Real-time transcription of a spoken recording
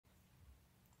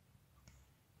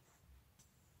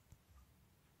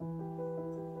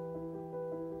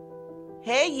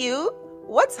Hey, you,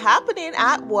 what's happening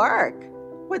at work?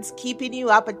 What's keeping you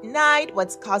up at night?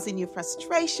 What's causing you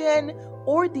frustration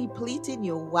or depleting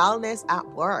your wellness at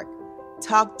work?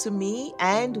 Talk to me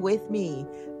and with me.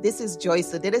 This is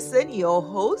Joyce Odidison, your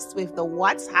host with the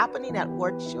What's Happening at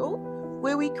Work show,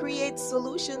 where we create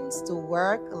solutions to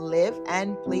work, live,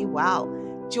 and play well.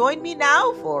 Join me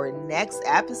now for next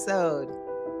episode.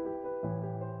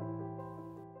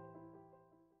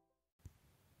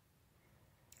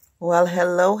 Well,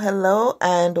 hello,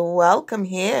 and welcome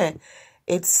here.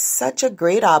 It's such a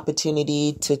great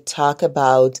opportunity to talk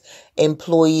about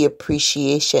employee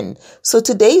appreciation. So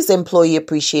today's Employee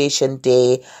Appreciation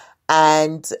Day,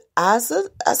 and as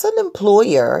an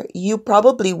employer, you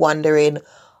probably wondering,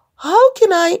 how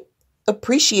can I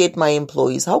appreciate my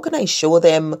employees? How can I show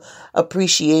them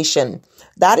appreciation?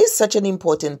 That is such an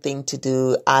important thing to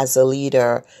do as a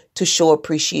leader, to show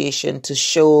appreciation, to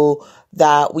show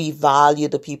that we value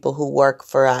the people who work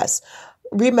for us.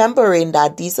 Remembering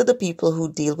that these are the people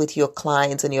who deal with your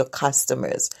clients and your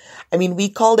customers. I mean, we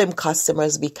call them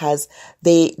customers because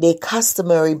they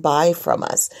customary buy from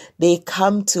us. They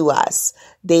come to us.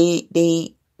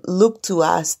 They look to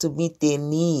us to meet their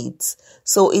needs.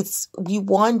 So we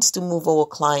want to move our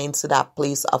clients to that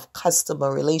place of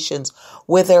customer relations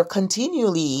where they're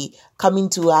continually coming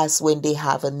to us when they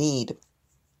have a need.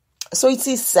 So it's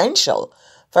essential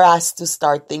for us to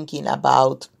start thinking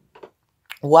about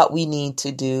what we need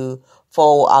to do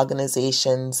for our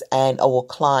organizations and our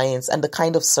clients and the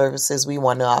kind of services we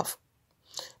want to offer.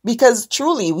 Because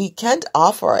truly, we can't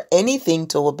offer anything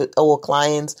to our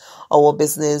clients, our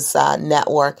business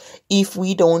network, if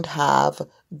we don't have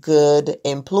good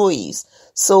employees.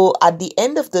 So at the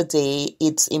end of the day,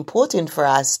 it's important for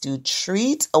us to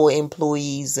treat our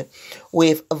employees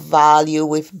with value,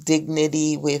 with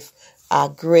dignity, with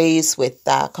grace, with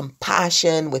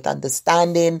compassion, with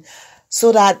understanding,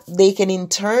 so that they can in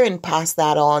turn pass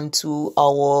that on to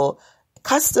our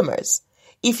customers.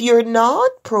 If you're not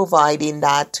providing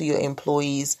that to your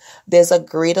employees, there's a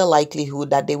greater likelihood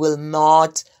that they will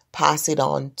not pass it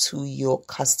on to your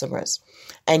customers.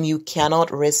 And you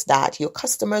cannot risk that. Your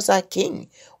customers are king.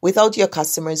 Without your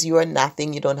customers, you are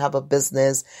nothing. You don't have a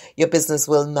business. Your business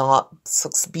will not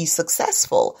be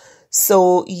successful.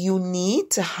 So you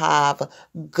need to have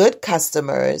good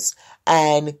customers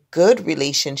and good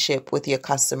relationship with your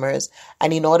customers.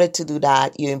 And in order to do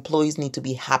that, your employees need to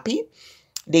be happy.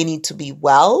 They need to be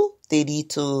well. They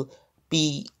need to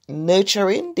be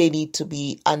nurturing. They need to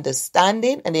be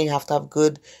understanding, and they have to have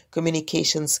good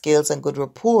communication skills and good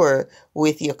rapport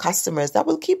with your customers that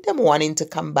will keep them wanting to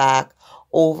come back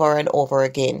over and over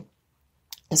again.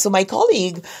 And so my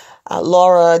colleague,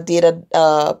 Laura, did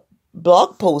a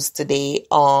blog post today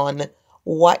on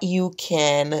what you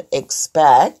can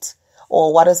expect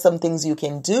or what are some things you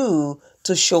can do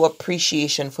to show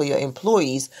appreciation for your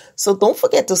employees. So don't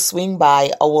forget to swing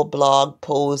by our blog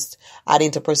post at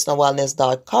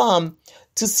interpersonalwellness.com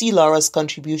to see Laura's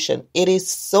contribution. It is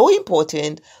so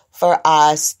important for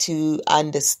us to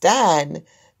understand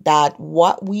that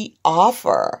what we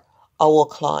offer our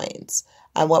clients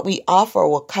and what we offer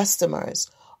our customers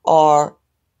are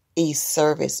a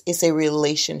service. It's a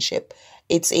relationship.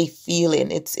 It's a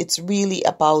feeling. It's really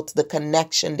about the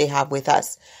connection they have with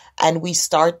us. And we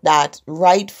start that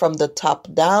right from the top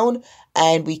down,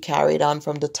 and we carry it on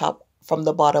from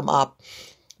the bottom up.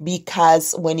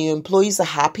 Because when your employees are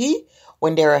happy,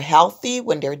 when they're healthy,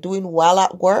 when they're doing well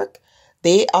at work,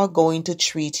 they are going to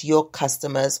treat your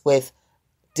customers with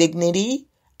dignity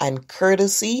and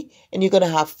courtesy, and you're going to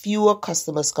have fewer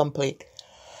customers complain.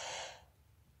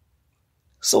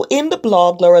 So in the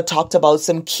blog, Laura talked about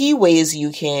some key ways you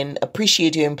can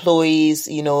appreciate your employees,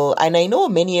 and I know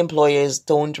many employers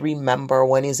don't remember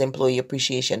when is Employee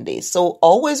Appreciation Day. So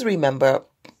always remember,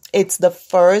 it's the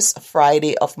first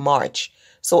Friday of March.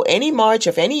 So any March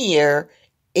of any year,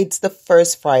 it's the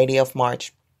first Friday of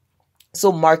March.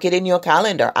 So mark it in your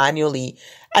calendar annually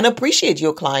and appreciate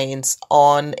your clients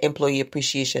on Employee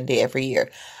Appreciation Day every year.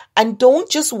 And don't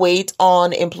just wait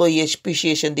on Employee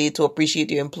Appreciation Day to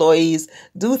appreciate your employees.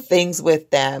 Do things with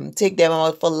them. Take them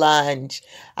out for lunch.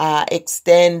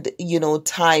 Extend,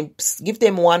 time. Give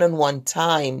them one-on-one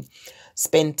time.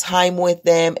 Spend time with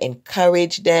them.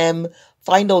 Encourage them.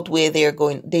 Find out where they're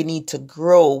going. They need to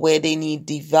grow, where they need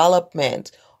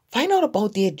development. Find out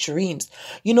about their dreams.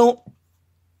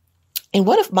 In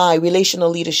one of my relational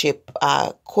leadership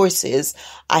courses,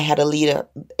 I had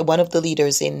one of the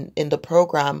leaders in the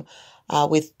program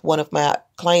with one of my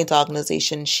client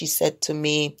organizations, she said to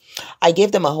me, I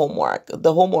gave them a homework.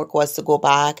 The homework was to go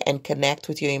back and connect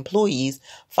with your employees,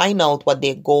 find out what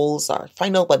their goals are,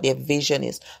 find out what their vision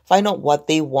is, find out what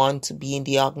they want to be in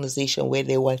the organization, where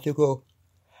they want to go.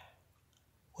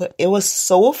 Well, it was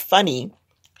so funny.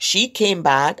 She came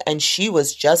back and she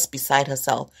was just beside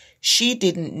herself. She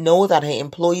didn't know that her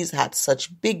employees had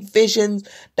such big visions,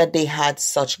 that they had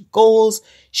such goals.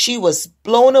 She was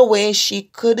blown away. She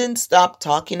couldn't stop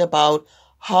talking about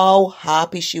how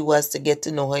happy she was to get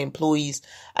to know her employees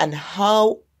and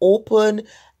how open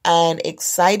and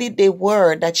excited they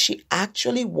were that she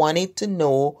actually wanted to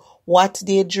know what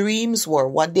their dreams were,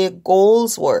 what their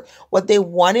goals were, what they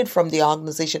wanted from the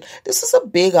organization. This is a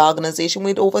big organization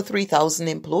with over 3,000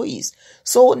 employees.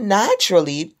 So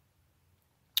naturally,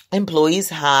 employees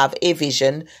have a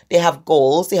vision, they have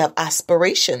goals, they have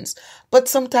aspirations, but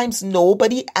sometimes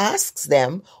nobody asks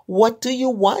them, what do you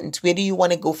want? Where do you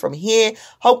want to go from here?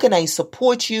 How can I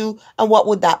support you? And what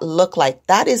would that look like?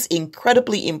 That is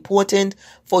incredibly important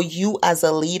for you as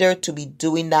a leader to be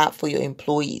doing that for your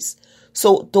employees.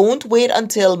 So don't wait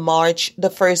until March, the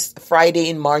first Friday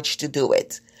in March to do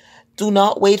it. Do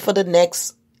not wait for the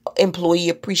next Employee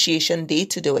Appreciation Day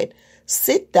to do it.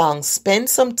 Sit down, spend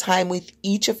some time with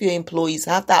each of your employees,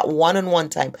 have that one-on-one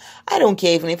time. I don't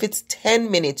care, even if it's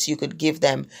 10 minutes you could give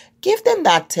them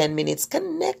that 10 minutes,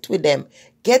 connect with them,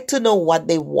 get to know what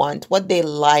they want, what they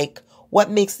like, what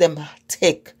makes them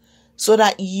tick, so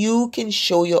that you can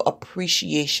show your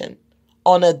appreciation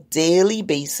on a daily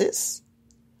basis.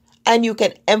 And you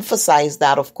can emphasize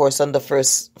that, of course, on the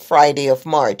first Friday of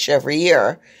March every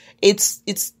year. It's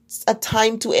a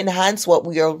time to enhance what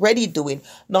we are already doing,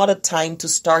 not a time to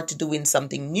start doing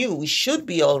something new. We should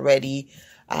be already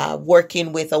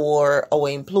working with our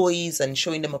employees and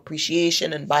showing them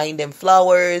appreciation and buying them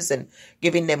flowers and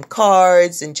giving them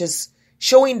cards and just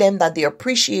showing them that they're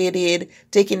appreciated,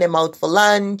 taking them out for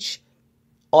lunch,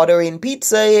 ordering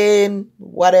pizza in,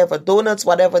 whatever, donuts,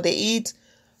 whatever they eat.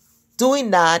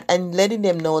 Doing that and letting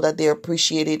them know that they're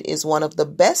appreciated is one of the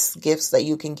best gifts that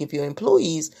you can give your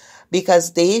employees,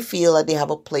 because they feel that they have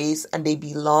a place and they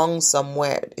belong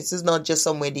somewhere. This is not just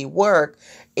somewhere they work.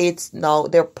 It's now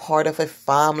they're part of a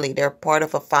family. They're part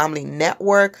of a family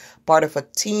network, part of a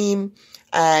team,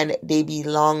 and they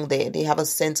belong there. They have a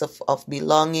sense of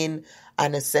belonging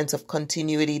and a sense of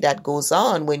continuity that goes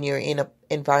on when you're in an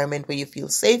environment where you feel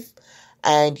safe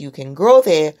and you can grow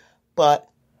there. But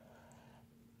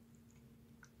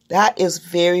that is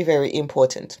very, very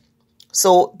important.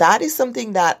 So that is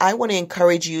something that I want to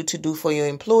encourage you to do for your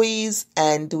employees,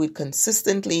 and do it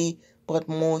consistently, but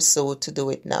more so to do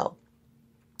it now.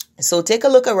 So take a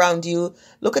look around you,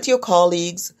 look at your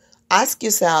colleagues, ask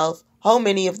yourself how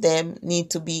many of them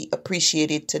need to be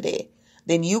appreciated today.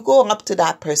 Then you go up to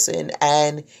that person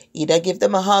and either give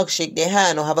them a hug, shake their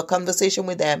hand, or have a conversation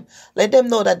with them. Let them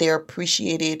know that they're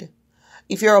appreciated.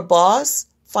 If you're a boss,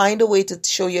 find a way to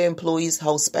show your employees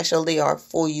how special they are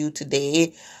for you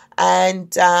today,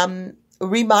 and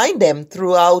remind them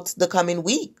throughout the coming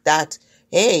week that,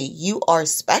 hey, you are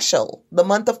special.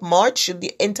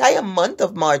 The entire month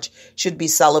of March should be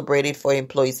celebrated for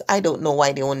employees. I don't know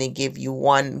why they only give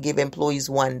employees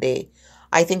one day.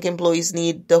 I think employees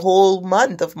need the whole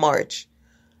month of March.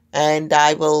 And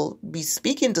I will be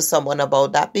speaking to someone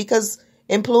about that, because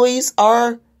employees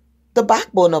are the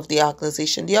backbone of the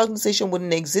organization. The organization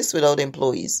wouldn't exist without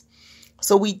employees.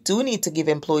 So we do need to give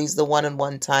employees the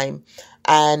one-on-one time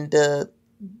and the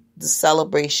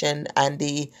celebration and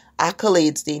the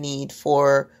accolades they need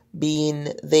for being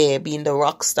there, being the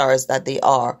rock stars that they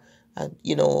are.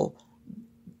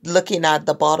 Looking at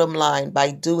the bottom line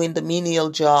by doing the menial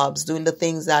jobs, doing the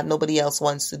things that nobody else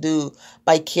wants to do,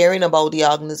 by caring about the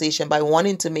organization, by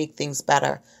wanting to make things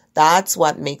better. That's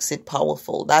what makes it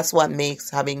powerful. That's what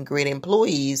makes having great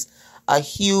employees a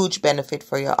huge benefit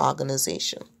for your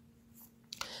organization.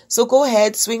 So go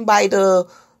ahead, swing by our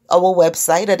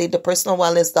website at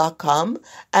thepersonalwellness.com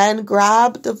and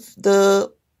grab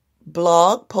the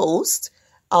blog post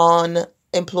on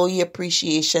Employee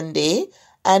Appreciation Day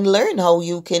and learn how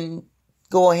you can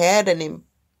go ahead and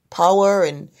empower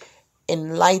and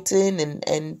enlighten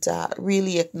and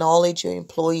really acknowledge your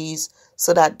employees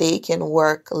so that they can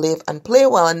work, live, and play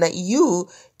well, and that you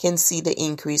can see the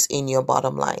increase in your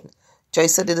bottom line.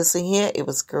 Joyce Edison here. It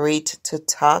was great to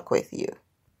talk with you.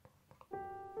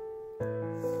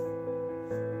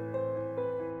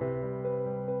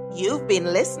 You've been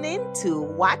listening to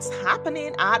What's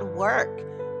Happening at Work.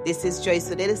 This is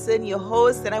Joyce Edison, your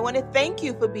host, and I want to thank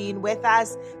you for being with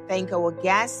us. Thank our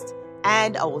guests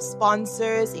and our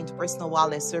sponsors, Interpersonal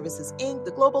Wellness Services, Inc.,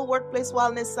 the Global Workplace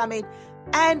Wellness Summit,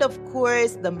 and of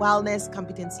course, the Wellness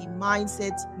Competency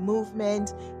Mindset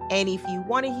Movement. And if you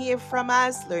want to hear from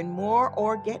us, learn more,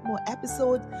 or get more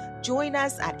episodes, join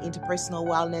us at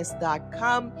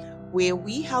interpersonalwellness.com, where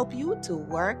we help you to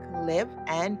work, live,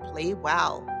 and play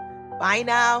well. Bye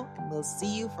now, and we'll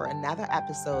see you for another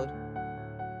episode.